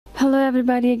Hello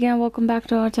everybody, again welcome back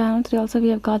to our channel. Today also we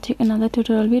have got you another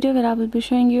tutorial video where I will be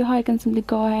showing you how you can simply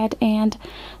go ahead and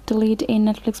delete a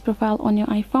Netflix profile on your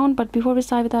iPhone. But before we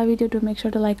start with our video, do make sure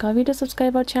to like our video,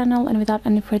 subscribe our channel, and without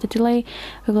any further delay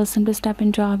we will simply step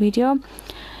into our video.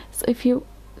 So if you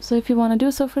want to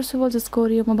do so, first of all, just go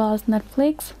to your mobile's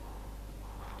Netflix,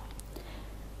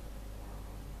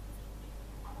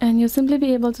 and you'll simply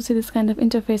be able to see this kind of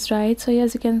interface, right? So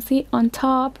as you can see on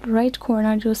top right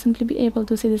corner, you'll simply be able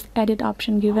to see this edit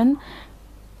option given.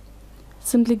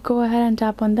 Simply go ahead and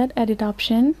tap on that edit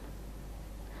option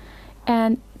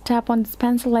and tap on this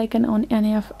pencil icon on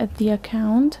any of the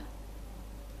account.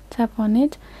 Tap on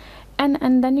it,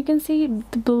 and then you can see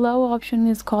the below option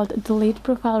is called delete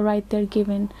profile right there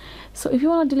given. So if you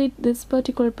want to delete this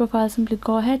particular profile, simply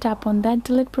go ahead, tap on that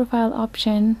delete profile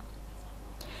option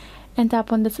and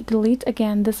tap on this delete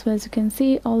again. This way, as you can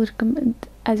see,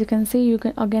 you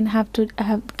can again have to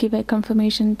give a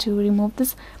confirmation to remove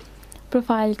this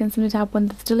profile. You can simply tap on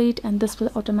this delete, and this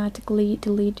will automatically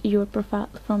delete your profile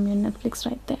from your Netflix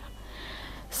right there.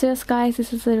 So yes guys,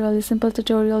 this is a really simple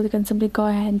tutorial. You can simply go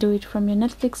ahead and do it from your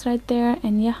Netflix right there.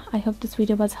 And yeah, I hope this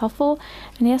video was helpful,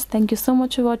 and yes, thank you so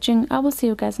much for watching. I will see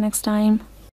you guys next time.